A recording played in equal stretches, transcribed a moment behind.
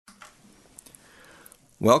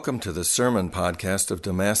Welcome to the sermon podcast of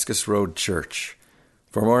Damascus Road Church.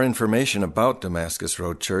 For more information about Damascus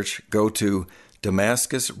Road Church, go to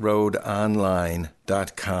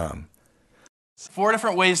damascusroadonline.com. 4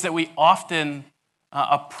 different ways that we often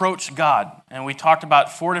approach God. And we talked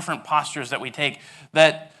about 4 different postures that we take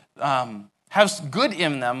that have good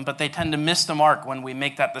in them, but they tend to miss the mark when we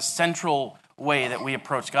make that the central way that we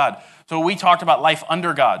approach God. So we talked about life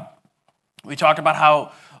under God. We talked about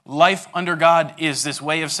how life under God is this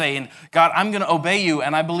way of saying, God, I'm going to obey you,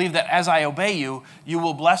 and I believe that as I obey you, you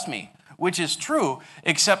will bless me, which is true,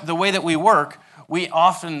 except the way that we work, we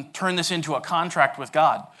often turn this into a contract with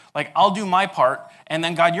God. Like, I'll do my part, and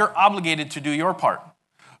then, God, you're obligated to do your part.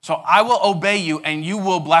 So I will obey you, and you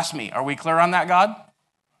will bless me. Are we clear on that, God?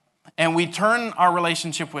 And we turn our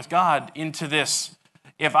relationship with God into this,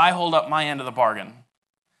 if I hold up my end of the bargain,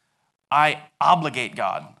 I obligate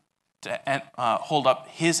God to hold up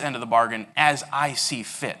his end of the bargain as I see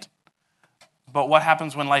fit. But what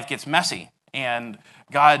happens when life gets messy and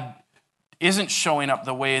God isn't showing up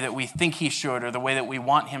the way that we think he should or the way that we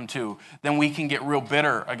want him to? Then we can get real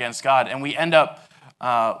bitter against God, and we end up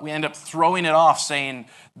throwing it off, saying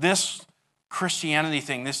this Christianity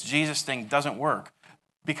thing, this Jesus thing doesn't work,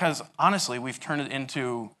 because honestly we've turned it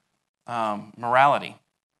into morality,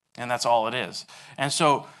 and that's all it is. And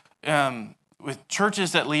so with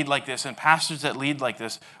churches that lead like this and pastors that lead like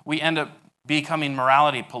this, we end up becoming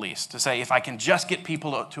morality police to say, if I can just get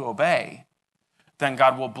people to obey, then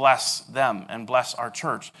God will bless them and bless our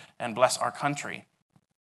church and bless our country.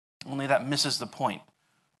 Only that misses the point.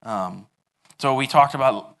 So we talked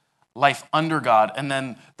about life under God, and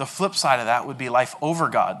then the flip side of that would be life over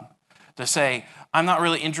God. To say, I'm not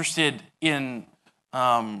really interested in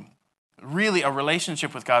really a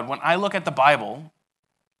relationship with God. When I look at the Bible,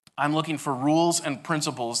 I'm looking for rules and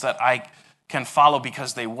principles that I can follow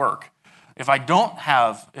because they work. If I'm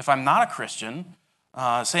not a Christian,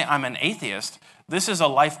 say I'm an atheist, this is a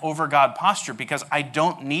life over God posture because I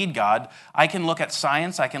don't need God. I can look at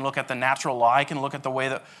science, I can look at the natural law, I can look at the way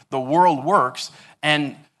that the world works,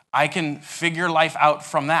 and I can figure life out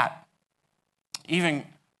from that. Even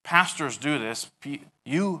pastors do this.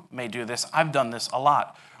 You may do this. I've done this a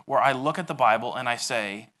lot, where I look at the Bible and I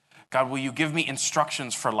say, God, will you give me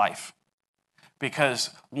instructions for life?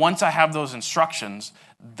 Because once I have those instructions,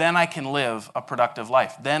 then I can live a productive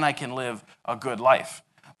life. Then I can live a good life.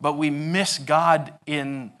 But we miss God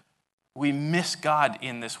in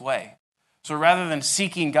this way. So rather than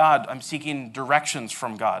seeking God, I'm seeking directions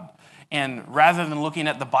from God. And rather than looking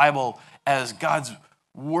at the Bible as God's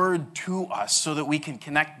word to us so that we can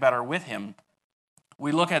connect better with him,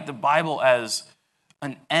 we look at the Bible as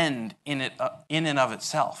an end in and of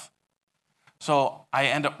itself. So I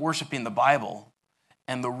end up worshiping the Bible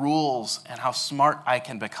and the rules and how smart I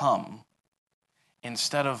can become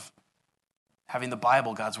instead of having the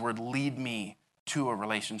Bible, God's word, lead me to a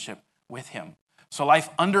relationship with him. So life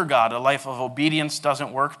under God, a life of obedience,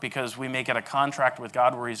 doesn't work because we make it a contract with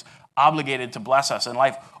God where he's obligated to bless us. And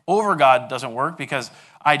life over God doesn't work because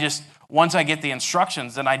once I get the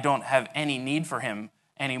instructions, then I don't have any need for him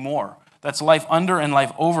anymore. That's life under and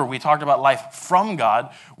life over. We talked about life from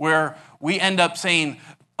God, where we end up saying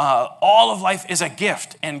all of life is a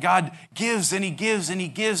gift, and God gives and he gives and he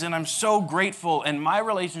gives, and I'm so grateful, and my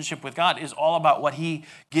relationship with God is all about what he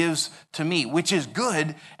gives to me, which is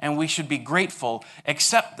good, and we should be grateful,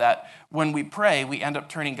 except that when we pray, we end up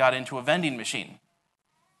turning God into a vending machine.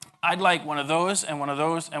 I'd like one of those and one of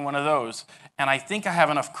those and one of those, and I think I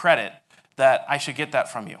have enough credit that I should get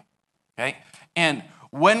that from you, okay? And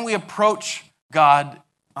when we approach God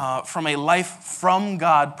from a life from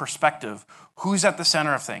God perspective, who's at the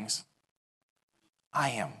center of things? I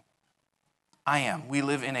am. We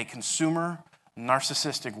live in a consumer,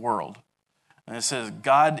 narcissistic world. And it says,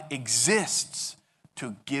 God exists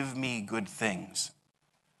to give me good things.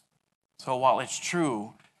 So while it's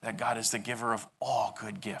true that God is the giver of all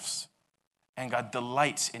good gifts, and God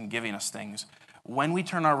delights in giving us things, when we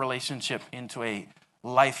turn our relationship into a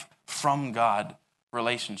life from God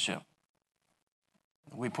relationship,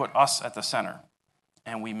 we put us at the center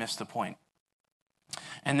and we miss the point.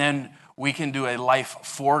 And then we can do a life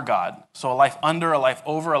for God. So a life under, a life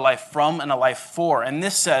over, a life from, and a life for. And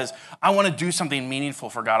this says, I want to do something meaningful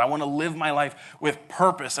for God. I want to live my life with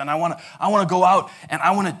purpose, and I want to go out and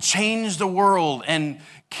I want to change the world. And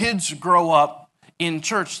kids grow up in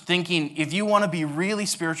church thinking, if you want to be really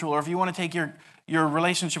spiritual, or if you want to take your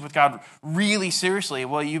relationship with God really seriously,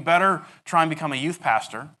 well, you better try and become a youth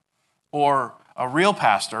pastor or a real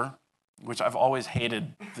pastor, which I've always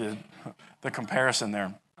hated the comparison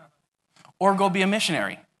there, or go be a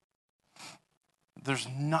missionary. There's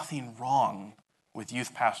nothing wrong with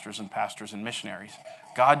youth pastors and missionaries.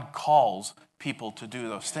 God calls people to do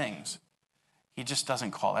those things. He just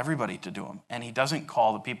doesn't call everybody to do them. And he doesn't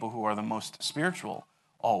call the people who are the most spiritual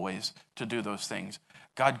always to do those things.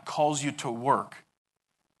 God calls you to work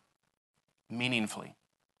meaningfully.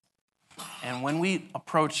 And when we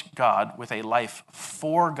approach God with a life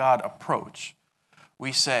for God approach,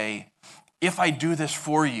 we say, if I do this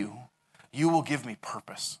for you, you will give me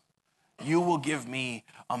purpose. You will give me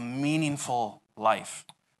a meaningful life,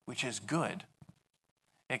 which is good.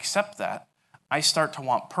 Except that I start to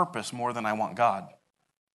want purpose more than I want God.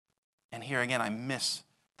 And here again, I miss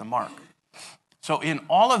the mark. So in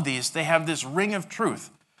all of these, they have this ring of truth.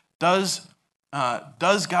 Does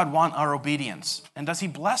God want our obedience? And does he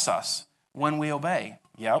bless us when we obey?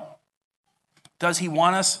 Yep. Does he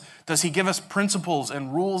want us? Does he give us principles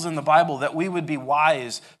and rules in the Bible that we would be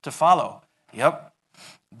wise to follow? Yep.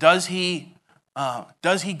 Does he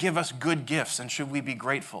give us good gifts, and should we be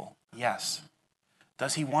grateful? Yes.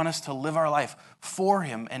 Does he want us to live our life for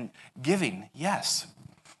him and giving? Yes.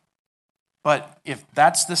 But if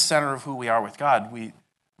that's the center of who we are with God,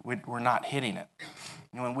 we're not hitting it.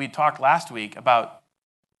 And when we talked last week about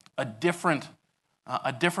a different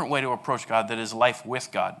way to approach God that is life with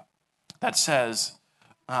God, that says,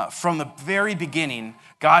 from the very beginning,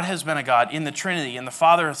 God has been a God in the Trinity, in the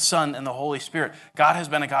Father, Son, and the Holy Spirit. God has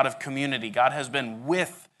been a God of community. God has been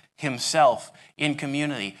with himself in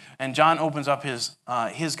community. And John opens up his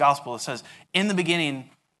gospel. It says, in the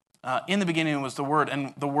beginning was the Word,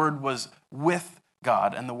 and the Word was with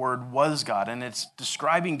God, and the Word was God. And it's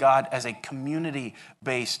describing God as a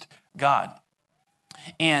community-based God.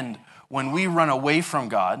 And when we run away from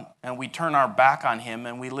God and we turn our back on him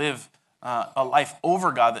and we live a life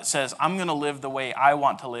over God that says, I'm going to live the way I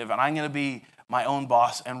want to live and I'm going to be my own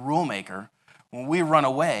boss and rule maker, when we run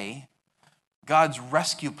away, God's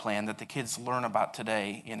rescue plan that the kids learn about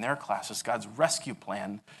today in their classes, God's rescue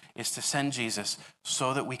plan is to send Jesus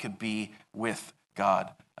so that we could be with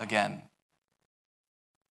God again.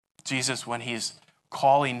 Jesus, when he's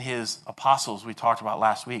calling his apostles, we talked about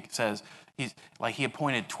last week, says he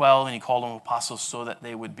appointed 12 and he called them apostles so that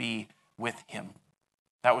they would be with him.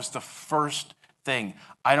 That was the first thing.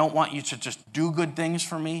 I don't want you to just do good things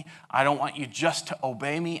for me. I don't want you just to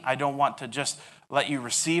obey me. I don't want to just let you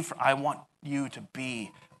receive. I want you to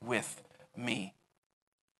be with me.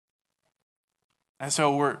 And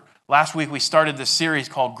so last week we started this series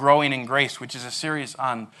called Growing in Grace, which is a series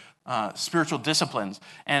on spiritual disciplines.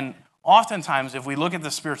 And oftentimes, if we look at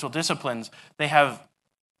the spiritual disciplines, they have,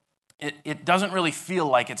 it doesn't really feel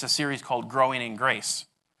like it's a series called Growing in Grace.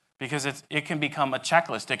 Because it can become a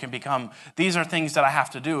checklist. It can become, these are things that I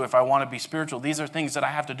have to do if I want to be spiritual. These are things that I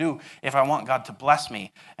have to do if I want God to bless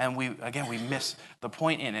me. And we miss the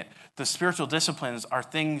point in it. The spiritual disciplines are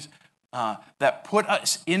things that put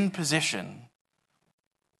us in position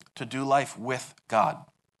to do life with God,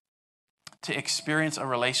 to experience a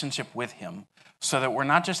relationship with him, so that we're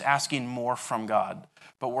not just asking more from God,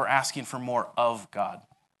 but we're asking for more of God.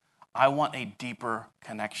 I want a deeper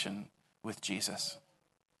connection with Jesus.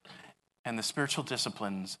 And the spiritual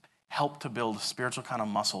disciplines help to build a spiritual kind of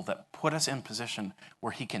muscle that put us in position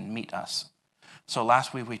where he can meet us. So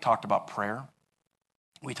last week we talked about prayer.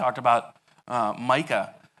 We talked about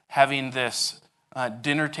Micah having this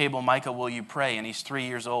dinner table, Micah, will you pray? And he's 3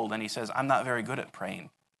 years old and he says, I'm not very good at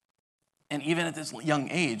praying. And even at this young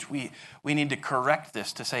age, we need to correct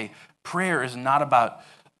this to say prayer is not about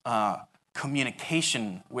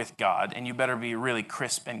communication with God, and you better be really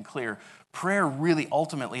crisp and clear. Prayer really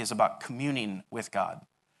ultimately is about communing with God.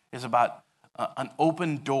 It's about an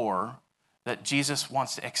open door that Jesus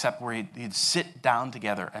wants to accept where he'd sit down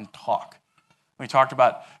together and talk. We talked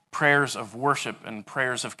about prayers of worship and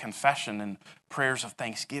prayers of confession and prayers of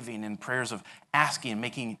thanksgiving and prayers of asking and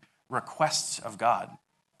making requests of God,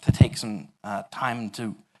 to take some time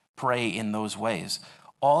to pray in those ways.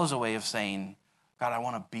 All is a way of saying, God, I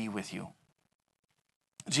want to be with you.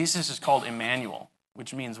 Jesus is called Emmanuel,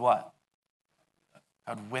 which means what?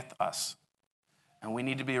 God with us. And we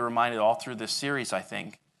need to be reminded all through this series, I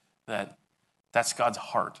think, that that's God's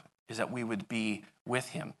heart, is that we would be with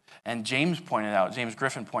him. And James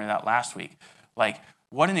Griffin pointed out last week,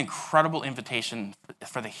 what an incredible invitation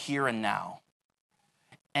for the here and now.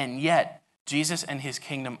 And yet, Jesus and his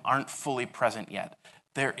kingdom aren't fully present yet.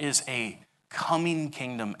 There is a coming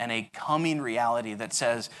kingdom and a coming reality that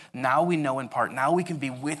says, now we know in part, now we can be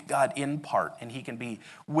with God in part, and he can be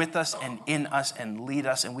with us and in us and lead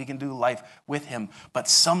us, and we can do life with him. But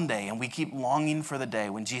someday, and we keep longing for the day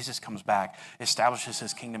when Jesus comes back, establishes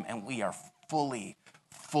his kingdom, and we are fully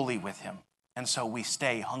with him. And so we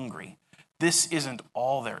stay hungry. This isn't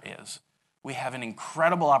all there is. we have an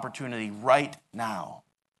incredible opportunity right now,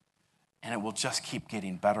 and it will just keep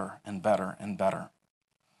getting better and better and better.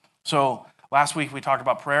 So last week we talked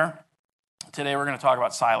about prayer. Today we're going to talk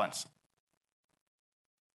about silence.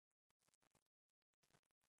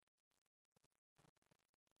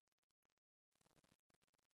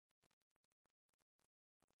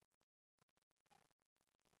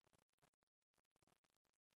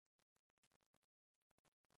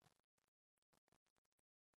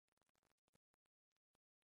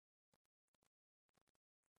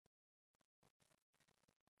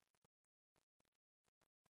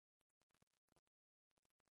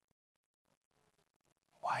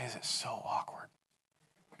 Why is it so awkward?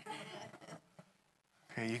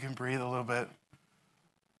 Okay, you can breathe a little bit.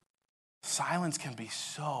 Silence can be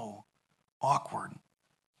so awkward.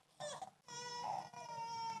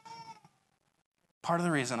 Part of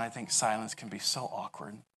the reason I think silence can be so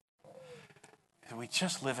awkward is we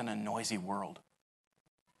just live in a noisy world.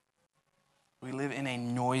 We live in a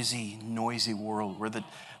noisy, noisy world where the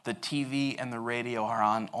TV and the radio are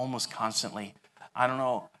on almost constantly. I don't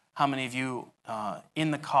know how many of you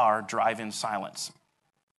in the car drive in silence.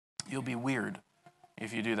 You'll be weird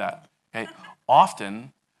if you do that. Okay?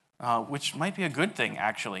 Often, which might be a good thing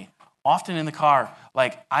actually, often in the car,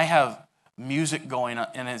 like I have music going on,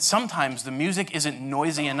 and sometimes the music isn't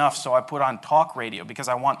noisy enough, so I put on talk radio because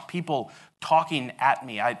I want people talking at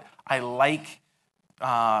me. I like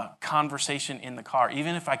conversation in the car,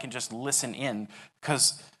 even if I can just listen in,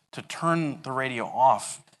 because to turn the radio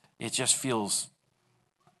off, it just feels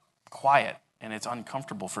quiet and it's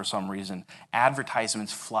uncomfortable for some reason.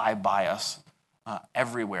 Advertisements fly by us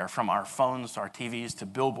everywhere, from our phones to our TVs to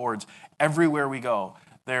billboards. Everywhere we go,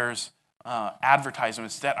 there's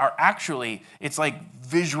advertisements that are actually, it's like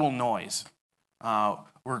visual noise.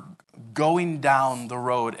 We're going down the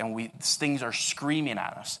road and things are screaming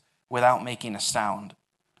at us without making a sound.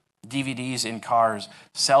 DVDs in cars,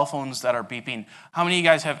 cell phones that are beeping. How many of you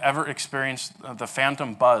guys have ever experienced the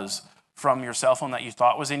phantom buzz from your cell phone that you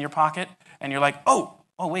thought was in your pocket? And you're like, oh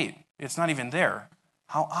wait, it's not even there.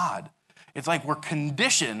 How odd. It's like we're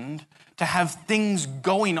conditioned to have things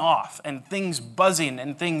going off and things buzzing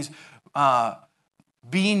and things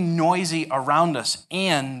being noisy around us,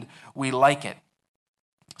 and we like it.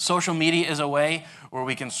 Social media is a way where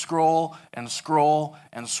we can scroll and scroll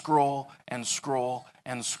and scroll and scroll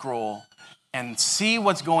and scroll and see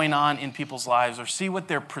what's going on in people's lives or see what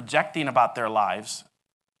they're projecting about their lives.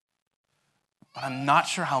 But I'm not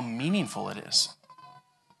sure how meaningful it is.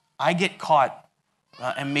 I get caught,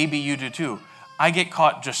 and maybe you do too, I get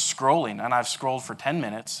caught just scrolling, and I've scrolled for 10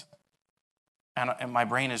 minutes, and my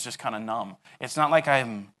brain is just kind of numb. It's not like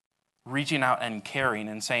I'm reaching out and caring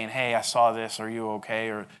and saying, hey, I saw this, are you okay?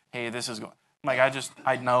 Or, hey, this is going. Like,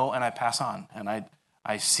 I know and I pass on, and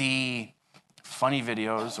I see funny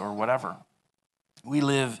videos or whatever. We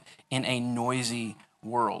live in a noisy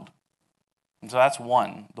world. And so that's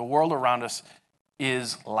one. The world around us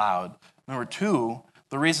is loud. Number two,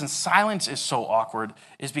 the reason silence is so awkward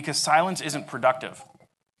is because silence isn't productive.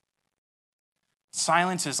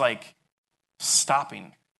 Silence is like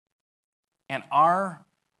stopping. And our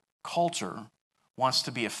culture wants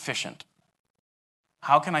to be efficient.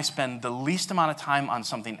 How can I spend the least amount of time on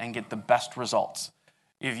something and get the best results?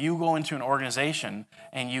 If you go into an organization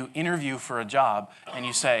and you interview for a job and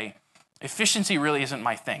you say, efficiency really isn't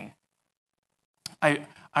my thing.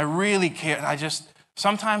 I really care.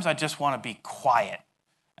 Sometimes I just want to be quiet.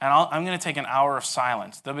 And I'm going to take an hour of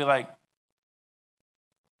silence. They'll be like,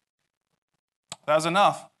 that was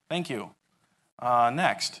enough. Thank you.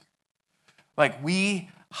 Next. Like, we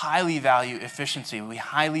highly value efficiency. We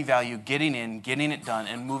highly value getting in, getting it done,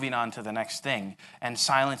 and moving on to the next thing. And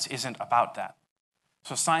silence isn't about that.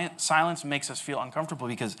 So silence makes us feel uncomfortable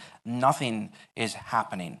because nothing is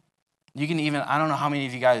happening. You can even, I don't know how many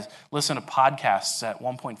of you guys listen to podcasts at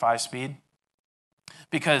 1.5 speed.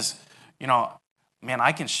 Because, man,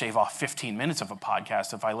 I can shave off 15 minutes of a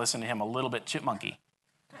podcast if I listen to him a little bit chipmunky.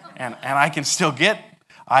 And I can still get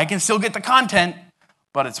the content,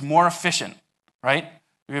 but it's more efficient, right?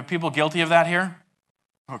 Do we have people guilty of that here?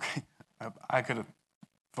 Okay, I could have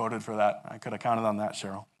voted for that. I could have counted on that,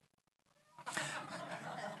 Cheryl.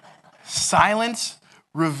 Silence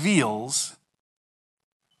reveals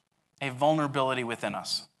a vulnerability within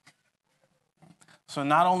us. So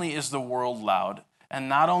not only is the world loud, and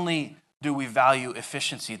not only do we value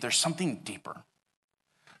efficiency, there's something deeper.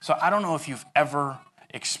 So I don't know if you've ever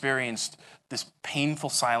experienced this painful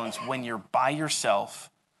silence when you're by yourself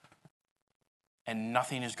and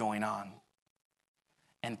nothing is going on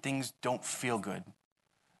and things don't feel good.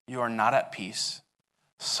 You are not at peace.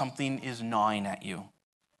 Something is gnawing at you.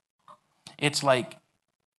 It's like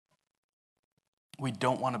we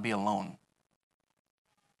don't want to be alone.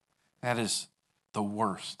 That is the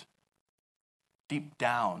worst. Deep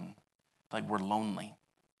down, like we're lonely.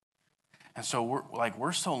 And so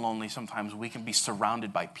we're so lonely sometimes we can be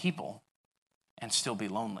surrounded by people and still be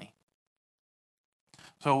lonely.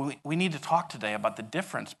 So we need to talk today about the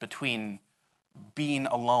difference between being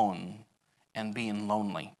alone and being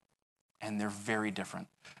lonely. And they're very different.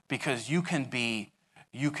 Because you can be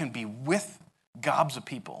with gobs of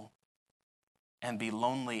people and be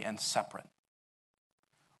lonely and separate.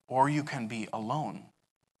 Or you can be alone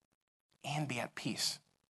and be at peace.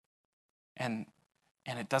 And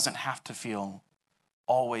it doesn't have to feel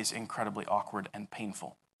always incredibly awkward and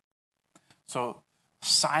painful. So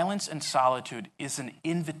silence and solitude is an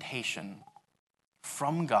invitation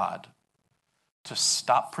from God to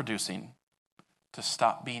stop producing, to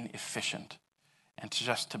stop being efficient, and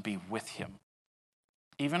to be with him.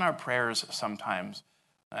 Even our prayers sometimes,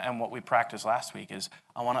 and what we practiced last week is,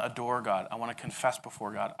 I want to adore God. I want to confess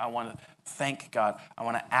before God. I want to thank God. I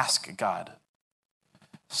want to ask God.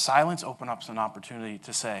 Silence opens up an opportunity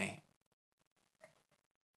to say,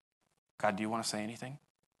 God, do you want to say anything?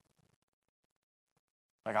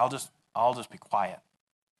 Like, I'll just be quiet.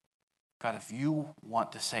 God, if you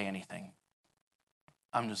want to say anything,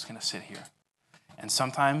 I'm just going to sit here. And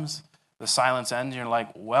sometimes the silence ends and you're like,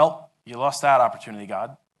 well, you lost that opportunity,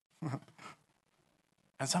 God.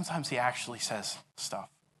 And sometimes he actually says stuff.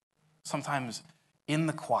 Sometimes in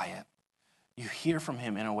the quiet, you hear from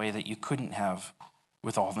him in a way that you couldn't have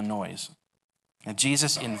with all the noise. And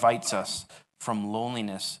Jesus invites us from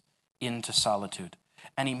loneliness into solitude.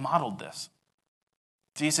 And he modeled this.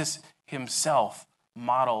 Jesus himself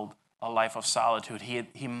modeled a life of solitude.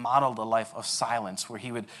 He modeled a life of silence where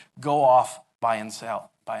he would go off by himself.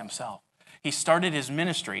 He started his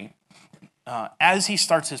ministry. As he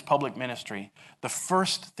starts his public ministry, the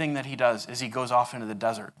first thing that he does is he goes off into the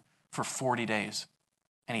desert for 40 days.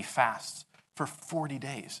 And he fasts for 40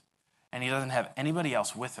 days. And he doesn't have anybody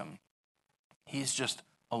else with him. He's just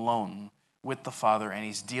alone with the Father, and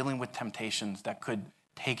he's dealing with temptations that could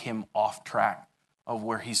take him off track of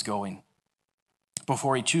where he's going.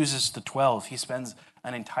 Before he chooses the 12, he spends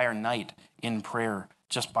an entire night in prayer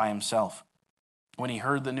just by himself. When he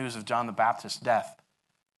heard the news of John the Baptist's death,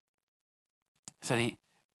 he said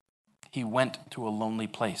he went to a lonely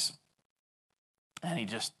place, and he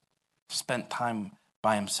just spent time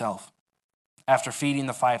by himself. After feeding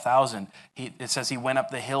the 5,000, it says he went up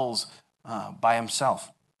the hills by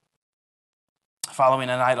himself. Following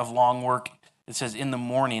a night of long work, it says in the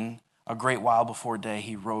morning, a great while before day,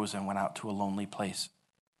 he rose and went out to a lonely place.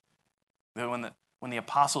 When the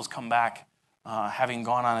apostles come back, having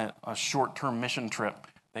gone on a short-term mission trip,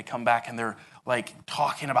 they come back and they're like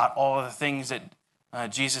talking about all of the things that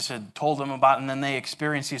Jesus had told them about, and then they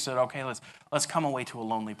experienced. He said, "Okay, let's come away to a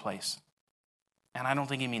lonely place." And I don't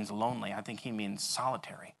think he means lonely. I think he means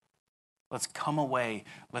solitary. Let's come away.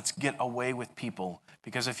 Let's get away with people,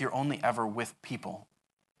 because if you're only ever with people,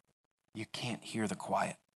 you can't hear the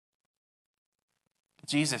quiet.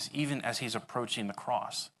 Jesus, even as he's approaching the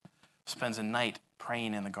cross, spends a night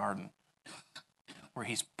praying in the garden where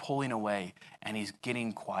he's pulling away and he's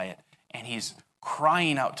getting quiet and he's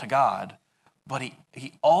crying out to God, but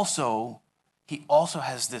he also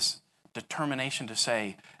has this determination to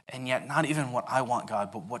say, and yet not even what I want,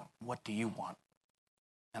 God, but what do you want?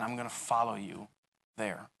 And I'm going to follow you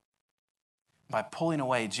there. By pulling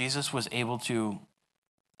away, Jesus was able to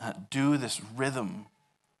do this rhythm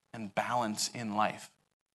and balance in life,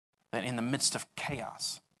 that in the midst of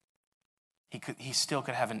chaos, he still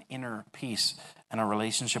could have an inner peace and a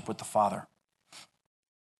relationship with the Father.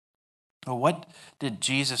 But what did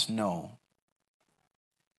Jesus know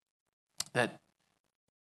that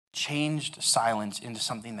changed silence into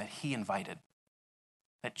something that he invited?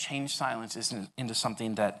 That changed silence into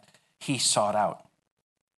something that he sought out?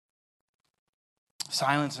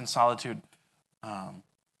 Silence and solitude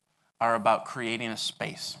are about creating a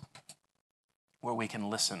space where we can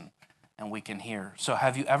listen and we can hear. So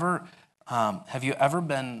have you ever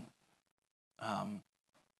been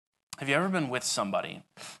with somebody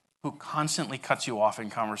who constantly cuts you off in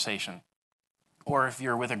conversation? Or if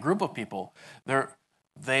you're with a group of people,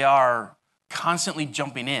 they are constantly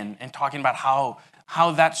jumping in and talking about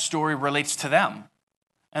how that story relates to them.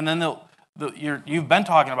 And then you've been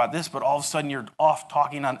talking about this, but all of a sudden you're off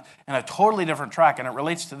talking in a totally different track, and it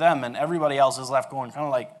relates to them, and everybody else is left going kind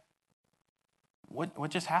of like, what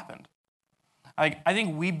just happened? I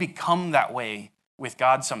think we become that way with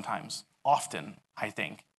God sometimes, often, I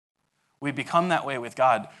think, We become that way with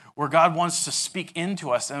God, where God wants to speak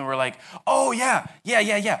into us, and we're like, oh, yeah.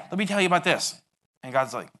 Let me tell you about this. And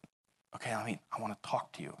God's like, okay, I want to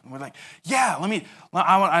talk to you. And we're like, yeah,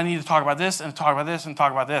 I need to talk about this, and talk about this, and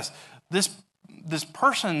talk about this. This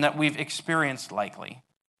person that we've experienced likely,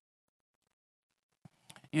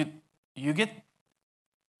 you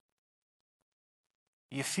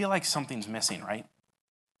feel like something's missing, right?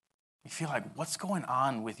 You feel like, what's going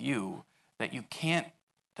on with you that you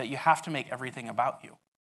have to make everything about you?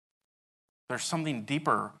 There's something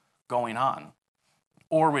deeper going on.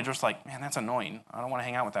 Or we're just like, man, that's annoying. I don't want to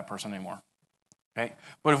hang out with that person anymore. Okay?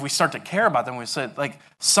 But if we start to care about them, we say, like,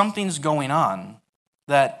 something's going on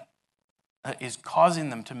that is causing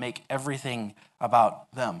them to make everything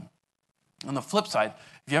about them. On the flip side,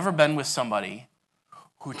 have you ever been with somebody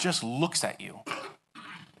who just looks at you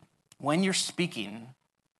when you're speaking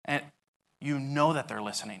and you know that they're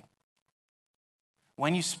listening?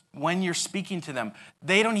 When you're speaking to them,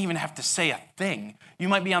 they don't even have to say a thing. You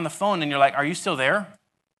might be on the phone and you're like, are you still there?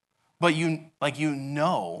 But you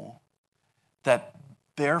know that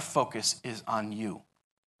their focus is on you.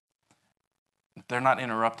 They're not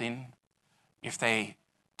interrupting. If they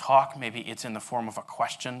talk, maybe it's in the form of a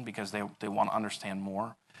question because they want to understand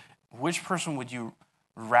more. Which person would you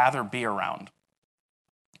rather be around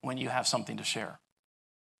when you have something to share?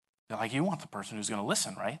 Like, you want the person who's going to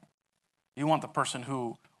listen, right? You want the person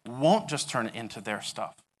who won't just turn it into their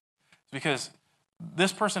stuff. Because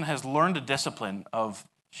this person has learned a discipline of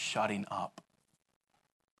shutting up.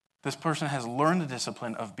 This person has learned the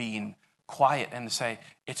discipline of being quiet and to say,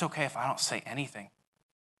 it's okay if I don't say anything.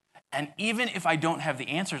 And even if I don't have the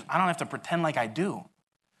answers, I don't have to pretend like I do.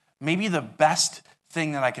 Maybe the best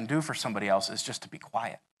thing that I can do for somebody else is just to be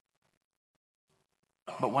quiet.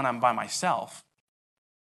 But when I'm by myself,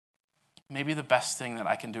 maybe the best thing that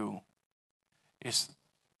I can do is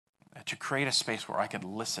to create a space where I could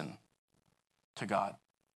listen to God.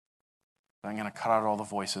 I'm going to cut out all the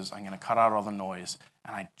voices. I'm going to cut out all the noise.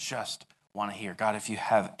 And I just want to hear, God, if you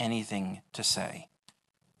have anything to say,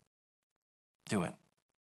 do it.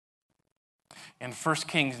 In 1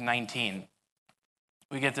 Kings 19,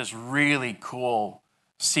 we get this really cool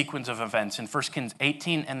sequence of events in 1 Kings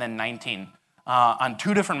 18 and then 19 on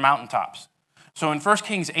two different mountaintops. So in 1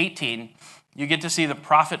 Kings 18, you get to see the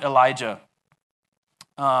prophet Elijah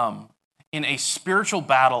in a spiritual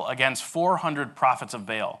battle against 400 prophets of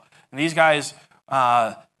Baal. And these guys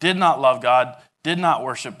did not love God, did not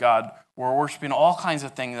worship God, were worshiping all kinds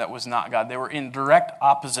of things that was not God. They were in direct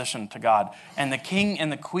opposition to God. And the king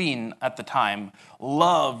and the queen at the time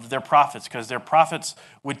loved their prophets because their prophets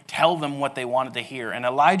would tell them what they wanted to hear. And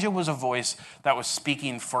Elijah was a voice that was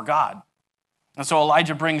speaking for God. And so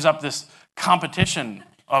Elijah brings up this competition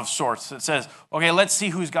of sorts that says, okay, let's see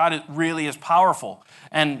whose God really is powerful.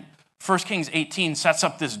 And 1 Kings 18 sets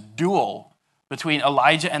up this duel between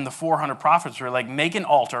Elijah and the 400 prophets who are like, make an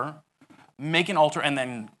altar, and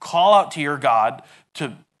then call out to your God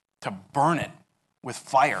to burn it with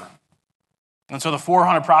fire. And so the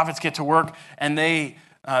 400 prophets get to work, and they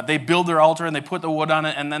build their altar, and they put the wood on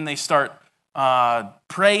it, and then they start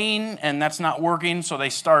praying, and that's not working, so they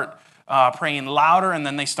start praying louder, and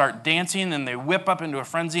then they start dancing, and they whip up into a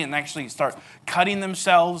frenzy and actually start cutting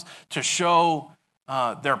themselves to show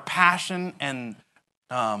their passion and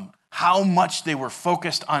how much they were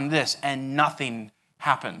focused on this, and nothing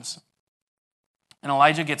happens. And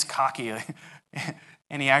Elijah gets cocky,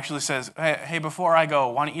 and he actually says, hey, before I go,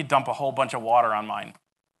 why don't you dump a whole bunch of water on mine?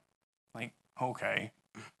 Like, okay,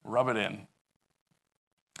 rub it in.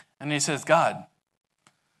 And he says, God,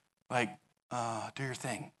 do your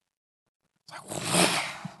thing. It's like,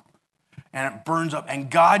 and it burns up. And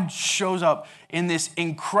God shows up in this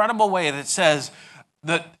incredible way that says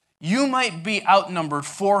that you might be outnumbered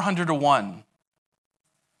 400 to 1,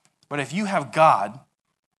 but if you have God,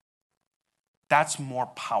 that's more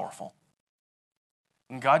powerful.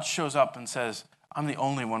 And God shows up and says, I'm the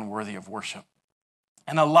only one worthy of worship.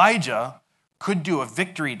 And Elijah could do a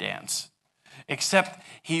victory dance, except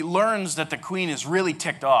he learns that the queen is really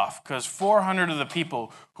ticked off because 400 of the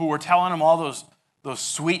people who were telling him all those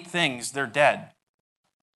sweet things, they're dead.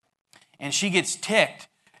 And she gets ticked,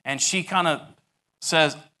 and she kind of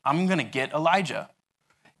says, I'm going to get Elijah.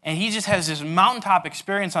 And he just has this mountaintop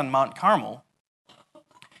experience on Mount Carmel.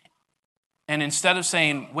 And instead of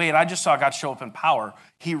saying, wait, I just saw God show up in power,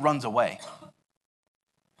 he runs away.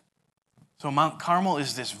 So Mount Carmel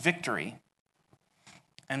is this victory.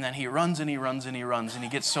 And then he runs and he runs and he runs, and he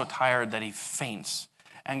gets so tired that he faints.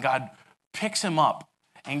 And God picks him up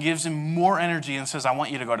and gives him more energy and says, I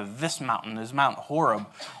want you to go to this mountain, this Mount Horeb,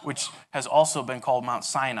 which has also been called Mount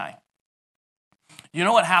Sinai. You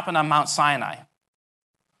know what happened on Mount Sinai?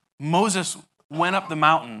 Moses went up the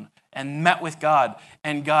mountain and met with God,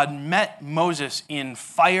 and God met Moses in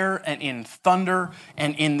fire and in thunder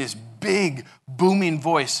and in this big booming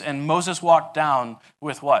voice, and Moses walked down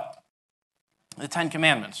with what? The Ten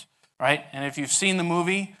Commandments, right? And if you've seen the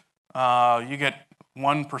movie, you get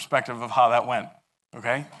one perspective of how that went,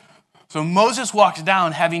 okay? So Moses walks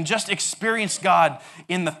down having just experienced God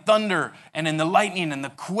in the thunder and in the lightning and the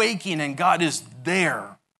quaking, and God is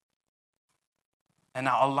there. And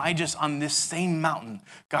now Elijah's on this same mountain.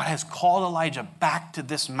 God has called Elijah back to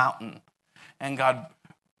this mountain. And God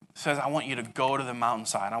says, I want you to go to the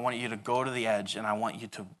mountainside. I want you to go to the edge, and I want you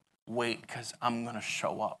to wait because I'm going to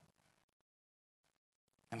show up.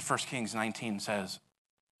 And 1 Kings 19 says,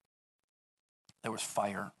 there was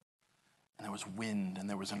fire, and there was wind, and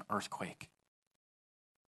there was an earthquake.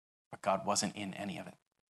 But God wasn't in any of it.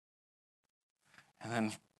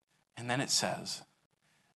 And then it says,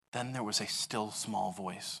 then there was a still small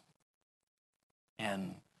voice.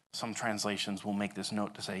 And some translations will make this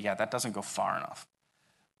note to say, yeah, that doesn't go far enough.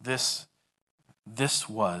 This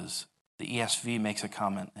was, the ESV makes a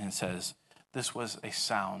comment and says, this was a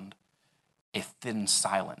sound, a thin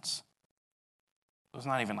silence. It was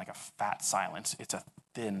not even like a fat silence. It's a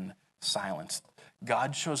thin silence.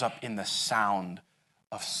 God shows up in the sound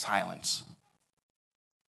of silence.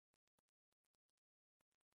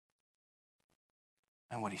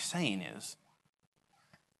 And what he's saying is,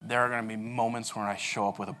 there are going to be moments where I show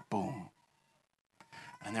up with a boom.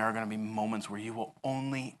 And there are going to be moments where you will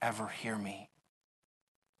only ever hear me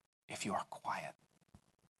if you are quiet.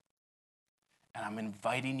 And I'm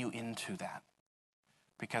inviting you into that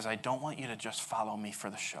because I don't want you to just follow me for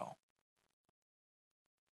the show.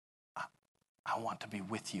 I want to be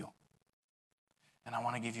with you. And I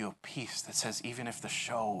want to give you a peace that says even if the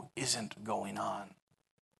show isn't going on,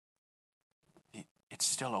 it's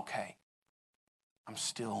still okay. I'm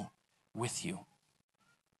still with you.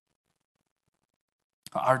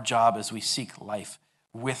 Our job as we seek life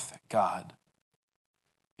with God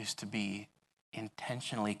is to be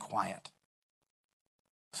intentionally quiet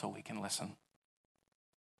so we can listen.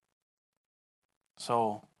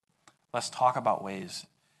 So let's talk about ways,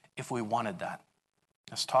 if we wanted that,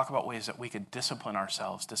 let's talk about ways that we could discipline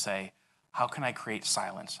ourselves to say, how can I create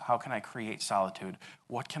silence? How can I create solitude?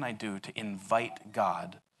 What can I do to invite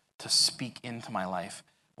God to speak into my life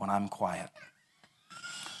when I'm quiet?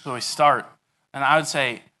 So we start, and I would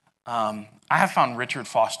say, I have found Richard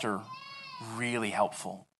Foster really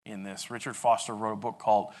helpful in this. Richard Foster wrote a book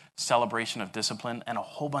called Celebration of Discipline, and a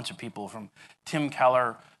whole bunch of people from Tim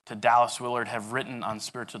Keller to Dallas Willard have written on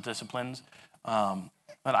spiritual disciplines.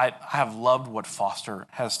 But I have loved what Foster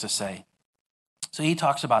has to say. So he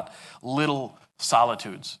talks about little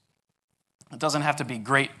solitudes. It doesn't have to be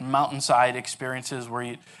great mountainside experiences where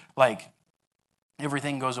you,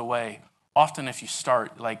 everything goes away. Often if you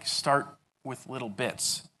start with little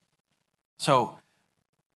bits. So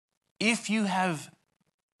if you have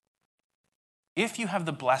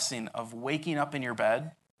the blessing of waking up in your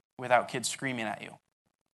bed without kids screaming at you,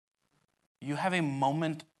 you have a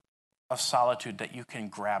moment of solitude that you can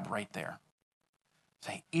grab right there.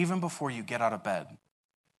 Say, even before you get out of bed,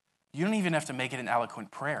 you don't even have to make it an eloquent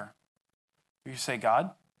prayer. You say, God,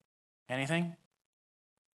 anything?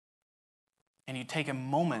 And you take a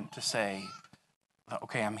moment to say,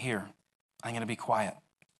 okay, I'm here. I'm going to be quiet.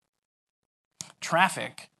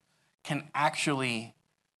 Traffic can actually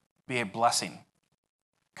be a blessing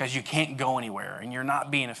because you can't go anywhere and you're not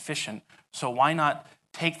being efficient. So why not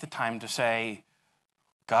take the time to say,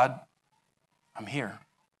 God, I'm here.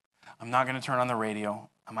 I'm not going to turn on the radio.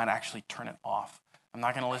 I might actually turn it off. I'm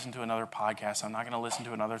not going to listen to another podcast. I'm not going to listen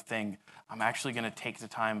to another thing. I'm actually going to take the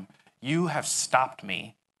time. You have stopped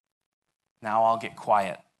me. Now I'll get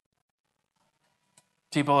quiet.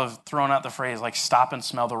 People have thrown out the phrase stop and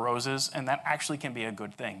smell the roses, and that actually can be a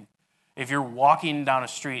good thing. If you're walking down a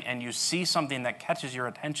street and you see something that catches your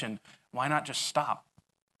attention, why not just stop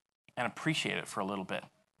and appreciate it for a little bit?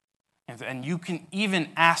 And you can even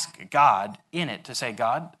ask God in it to say,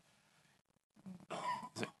 God, is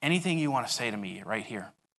there anything you want to say to me right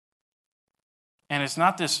here? And it's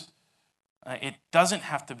not this, it doesn't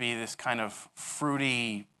have to be this kind of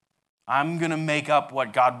fruity, I'm going to make up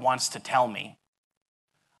what God wants to tell me.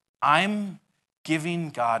 I'm giving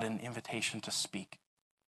God an invitation to speak.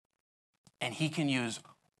 And he can use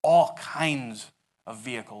all kinds of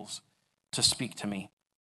vehicles to speak to me.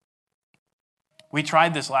 We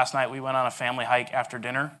tried this last night. We went on a family hike after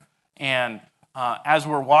dinner. And as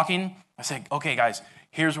we're walking, I said, okay, guys,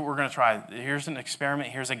 here's what we're going to try. Here's an experiment.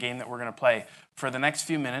 Here's a game that we're going to play. For the next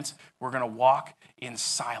few minutes, we're going to walk in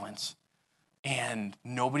silence. and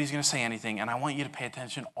nobody's going to say anything, and I want you to pay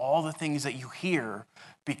attention to all the things that you hear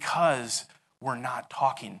because we're not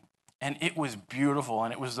talking. And it was beautiful,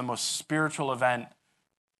 and it was the most spiritual event,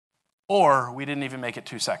 or we didn't even make it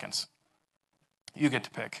 2 seconds. You get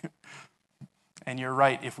to pick. And you're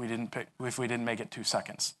right if we didn't make it 2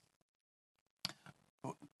 seconds.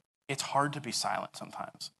 It's hard to be silent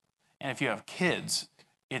sometimes. And if you have kids,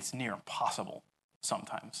 it's near impossible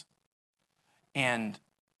sometimes. And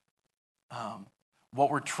what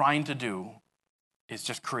we're trying to do is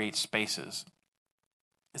just create spaces.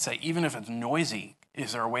 It's say, even if it's noisy,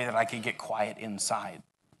 is there a way that I can get quiet inside?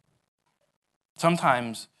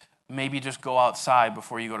 Sometimes, maybe just go outside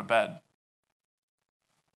before you go to bed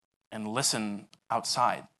and listen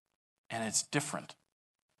outside. And it's different.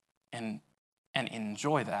 And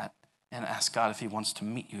enjoy that and ask God if he wants to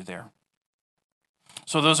meet you there.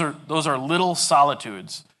 So those are little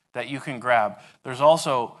solitudes that you can grab. There's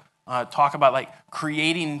also talk about like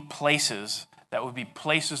creating places that would be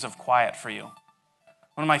places of quiet for you.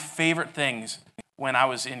 One of my favorite things when I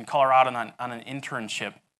was in Colorado on an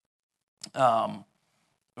internship,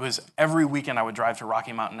 it was every weekend I would drive to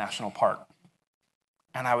Rocky Mountain National Park,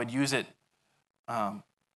 and I would use it.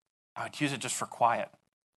 Just for quiet.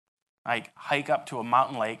 I hike up to a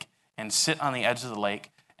mountain lake and sit on the edge of the lake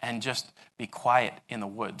and just be quiet in the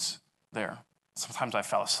woods there. Sometimes I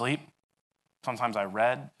fell asleep. Sometimes I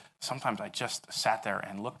read. Sometimes I just sat there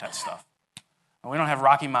and looked at stuff. And we don't have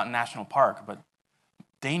Rocky Mountain National Park, but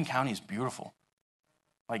Dane County is beautiful.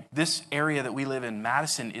 Like this area that we live in,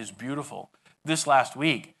 Madison, is beautiful. This last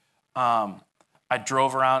week, I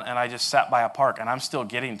drove around and I just sat by a park, and I'm still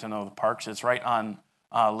getting to know the parks. It's right on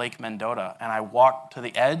Lake Mendota, and I walked to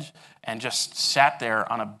the edge and just sat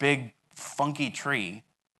there on a big funky tree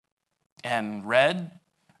and read,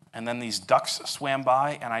 and then these ducks swam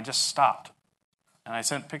by, and I just stopped. And I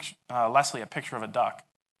sent Leslie a picture of a duck,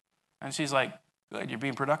 and she's like, "Good, you're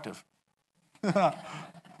being productive."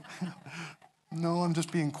 No, I'm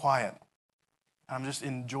just being quiet. I'm just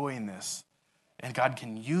enjoying this. And God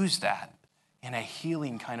can use that in a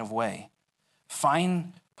healing kind of way.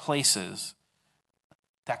 Find places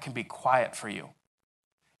that can be quiet for you.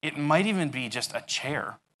 It might even be just a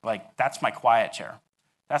chair. Like, that's my quiet chair.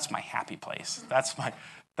 That's my happy place. That's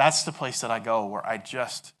the place that I go where I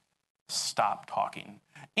just stop talking.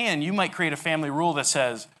 And you might create a family rule that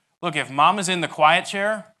says, look, if mom is in the quiet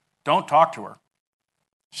chair, don't talk to her.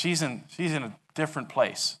 She's in a different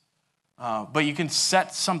place. But you can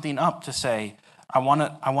set something up to say, I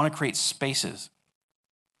want to create spaces.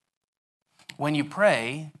 When you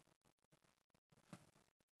pray,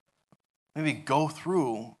 maybe go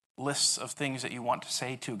through lists of things that you want to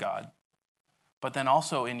say to God. But then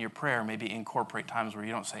also in your prayer, maybe incorporate times where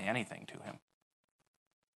you don't say anything to him.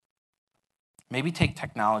 Maybe take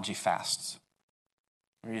technology fasts.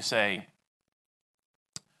 Where you say,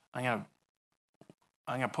 I'm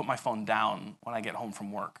going to put my phone down when I get home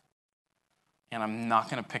from work. And I'm not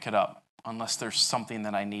going to pick it up unless there's something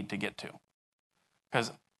that I need to get to.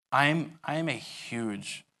 Because I'm a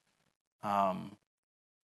huge, I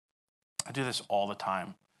do this all the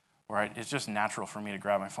time, where it's just natural for me to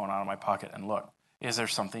grab my phone out of my pocket and look. Is there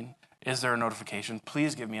something? Is there a notification?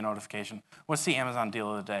 Please give me a notification. What's the Amazon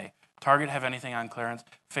deal of the day? Target have anything on clearance?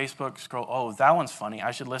 Facebook scroll, oh, that one's funny.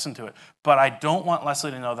 I should listen to it. But I don't want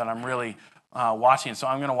Leslie to know that I'm really watching, so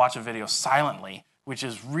I'm going to watch a video silently, which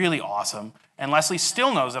is really awesome. And Leslie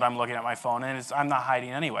still knows that I'm looking at my phone, and I'm not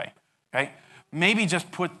hiding anyway. Okay? Maybe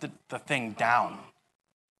just put the thing down.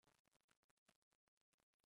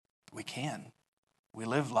 We can. We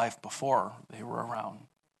lived life before they were around.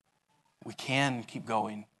 We can keep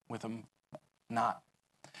going with them not.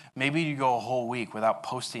 Maybe you go a whole week without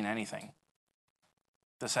posting anything.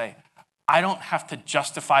 To say, I don't have to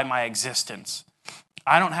justify my existence.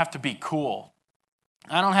 I don't have to be cool.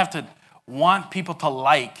 I don't have to want people to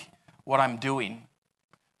like what I'm doing.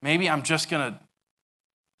 Maybe I'm just going to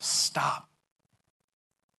stop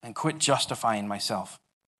and quit justifying myself.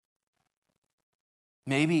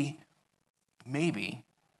 Maybe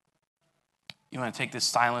you want to take this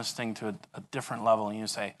silence thing to a different level, and you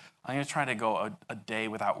say, I'm going to try to go a day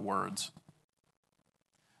without words.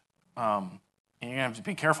 And you're going to have to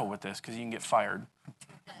be careful with this because you can get fired.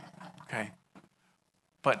 Okay?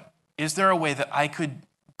 But is there a way that I could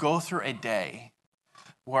go through a day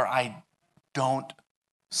where I don't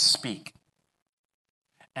speak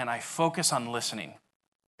and I focus on listening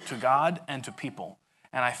to God and to people,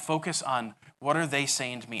 and I focus on what are they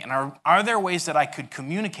saying to me, and are there ways that I could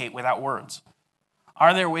communicate without words?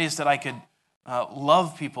 Are there ways that I could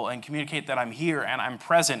love people and communicate that I'm here and I'm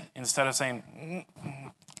present instead of saying,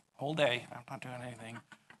 whole day, I'm not doing anything.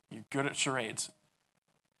 You're good at charades.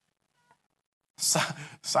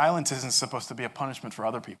 Silence isn't supposed to be a punishment for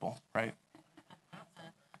other people, right?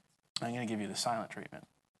 I'm going to give you the silent treatment.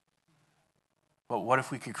 But what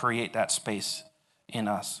if we could create that space in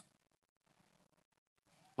us?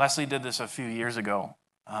 Leslie did this a few years ago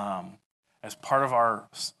as part of our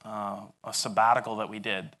a sabbatical that we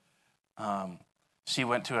did. She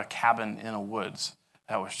went to a cabin in the woods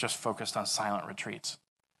that was just focused on silent retreats.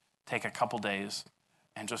 Take a couple days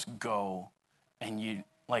and just go. And you,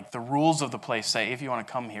 like, the rules of the place say, if you want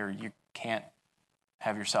to come here, you can't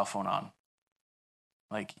have your cell phone on.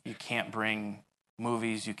 Like, you can't bring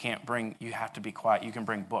movies, you have to be quiet. You can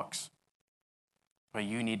bring books, but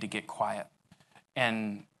you need to get quiet.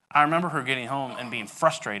 And I remember her getting home and being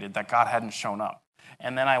frustrated that God hadn't shown up.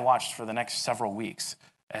 And then I watched for the next several weeks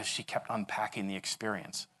as she kept unpacking the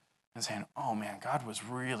experience and saying, oh man, God was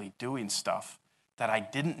really doing stuff that I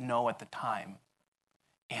didn't know at the time.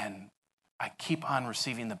 And I keep on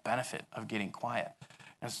receiving the benefit of getting quiet.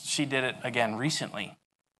 And she did it again recently.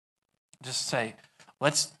 Just say,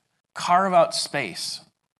 let's carve out space.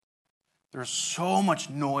 There's so much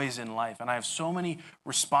noise in life, and I have so many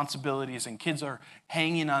responsibilities, and kids are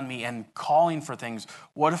hanging on me and calling for things.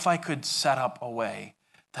 What if I could set up a way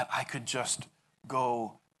that I could just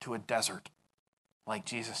go to a desert like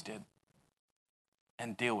Jesus did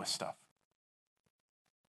and deal with stuff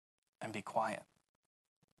and be quiet?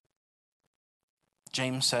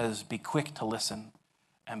 James says, be quick to listen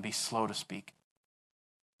and be slow to speak.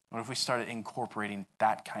 What if we started incorporating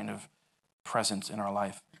that kind of presence in our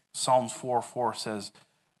life? Psalms 4:4 says,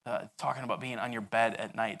 talking about being on your bed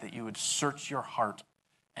at night, that you would search your heart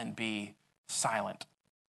and be silent.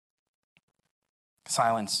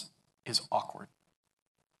 Silence is awkward.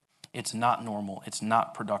 It's not normal. It's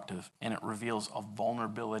not productive. And it reveals a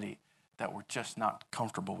vulnerability that we're just not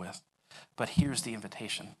comfortable with. But here's the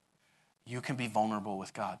invitation. You can be vulnerable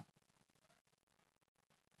with God.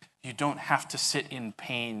 You don't have to sit in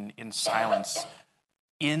pain in silence.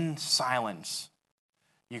 In silence,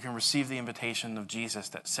 you can receive the invitation of Jesus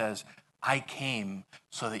that says, I came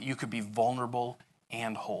so that you could be vulnerable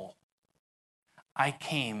and whole. I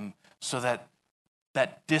came so that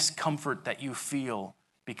that discomfort that you feel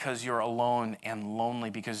because you're alone and lonely,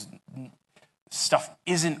 because stuff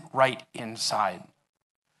isn't right inside.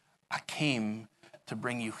 I came to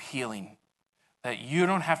bring you healing. That you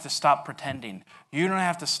don't have to stop pretending. You don't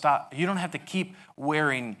have to keep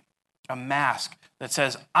wearing a mask that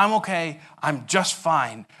says, I'm okay, I'm just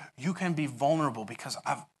fine. You can be vulnerable because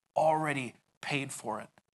I've already paid for it.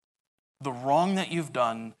 The wrong that you've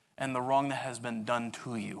done and the wrong that has been done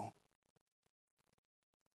to you.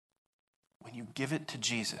 When you give it to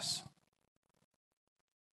Jesus,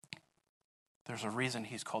 there's a reason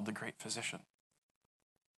he's called the great physician.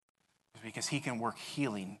 It's because he can work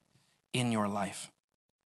healing in your life.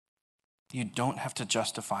 You don't have to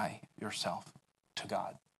justify yourself to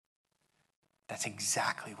God. That's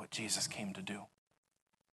exactly what Jesus came to do.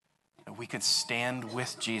 That we could stand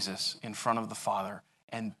with Jesus in front of the Father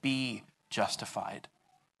and be justified,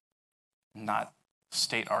 not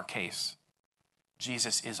state our case.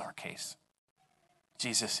 Jesus is our case.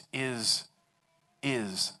 Jesus is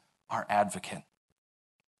our advocate.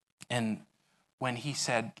 And when he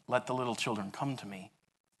said, let the little children come to me,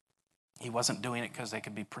 he wasn't doing it because they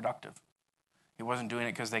could be productive. He wasn't doing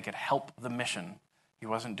it because they could help the mission. He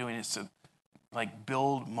wasn't doing it to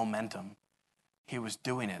build momentum. He was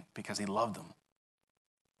doing it because he loved them.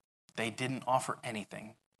 They didn't offer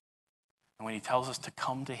anything. And when he tells us to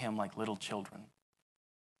come to him like little children,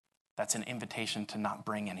 that's an invitation to not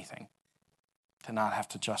bring anything, to not have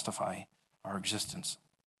to justify our existence.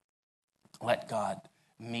 Let God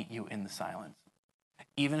meet you in the silence,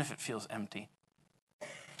 even if it feels empty.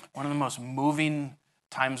 One of the most moving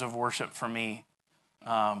times of worship for me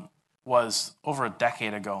was over a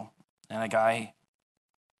decade ago. And a guy,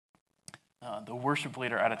 the worship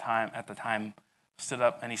leader at the time, stood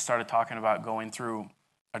up and he started talking about going through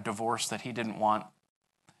a divorce that he didn't want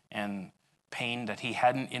and pain that he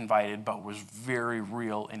hadn't invited but was very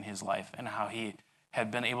real in his life, and how he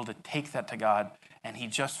had been able to take that to God, and he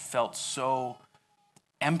just felt so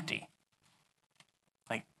empty.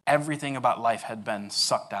 Like everything about life had been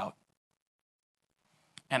sucked out.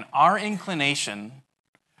 And our inclination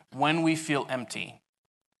when we feel empty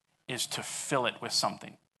is to fill it with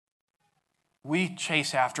something. We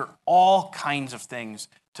chase after all kinds of things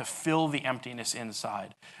to fill the emptiness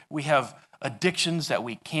inside. We have addictions that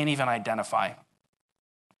we can't even identify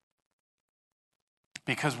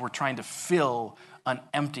because we're trying to fill an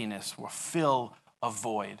emptiness or fill a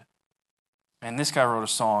void. And this guy wrote a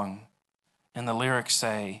song, and the lyrics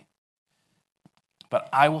say, but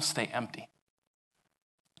I will stay empty.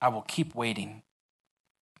 I will keep waiting.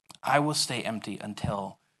 I will stay empty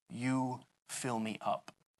until you fill me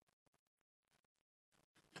up.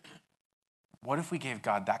 What if we gave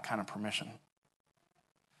God that kind of permission?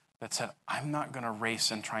 That said, I'm not going to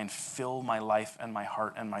race and try and fill my life and my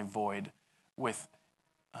heart and my void with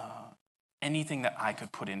anything that I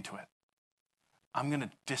could put into it. I'm going to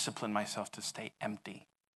discipline myself to stay empty.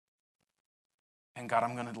 And God,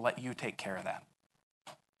 I'm going to let you take care of that.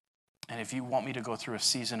 And if you want me to go through a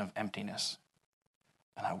season of emptiness,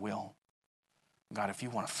 then I will. God, if you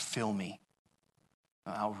want to fill me,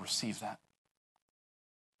 then I'll receive that.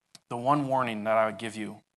 The one warning that I would give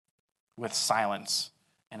you with silence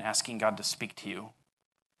and asking God to speak to you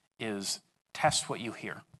is test what you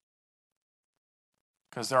hear.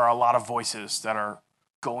 Because there are a lot of voices that are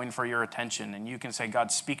going for your attention, and you can say,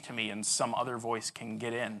 God, speak to me, and some other voice can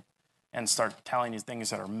get in and start telling you things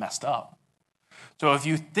that are messed up. So if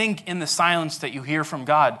you think in the silence that you hear from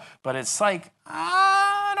God, but it's like,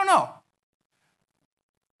 I don't know,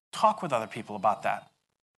 talk with other people about that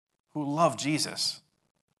who love Jesus.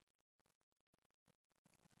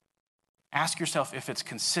 Ask yourself if it's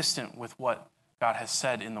consistent with what God has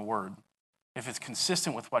said in the Word, if it's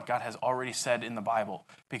consistent with what God has already said in the Bible.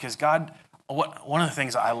 Because God, one of the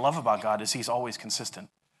things I love about God is he's always consistent.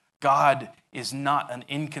 God is not an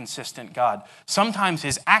inconsistent God. Sometimes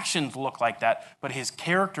his actions look like that, but his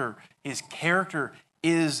character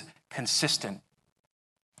is consistent.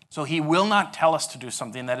 So he will not tell us to do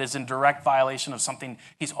something that is in direct violation of something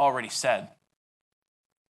he's already said.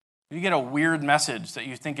 If you get a weird message that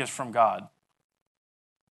you think is from God,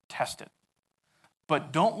 test it.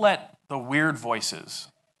 But don't let the weird voices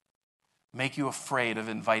make you afraid of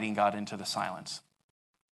inviting God into the silence.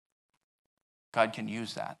 God can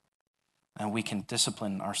use that, and we can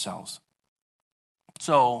discipline ourselves.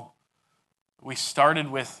 So we started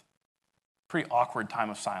with a pretty awkward time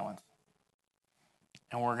of silence,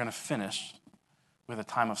 and we're going to finish with a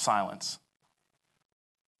time of silence.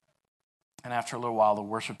 And after a little while, the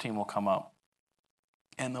worship team will come up,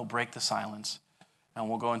 and they'll break the silence, and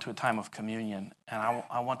we'll go into a time of communion. And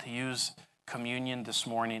I want to use communion this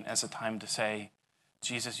morning as a time to say,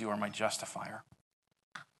 Jesus, you are my justifier.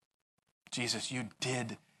 Jesus, you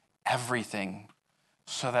did everything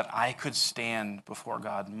so that I could stand before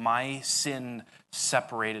God. My sin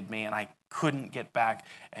separated me, and I couldn't get back,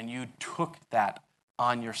 and you took that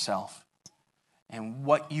on yourself. And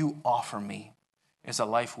what you offer me is a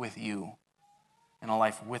life with you and a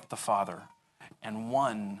life with the Father, and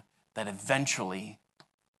one that eventually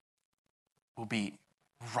will be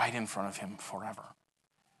right in front of him forever.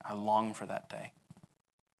 I long for that day.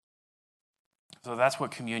 So that's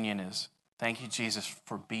what communion is. Thank you, Jesus,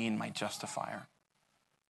 for being my justifier.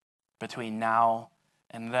 Between now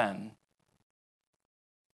and then,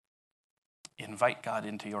 invite God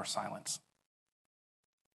into your silence.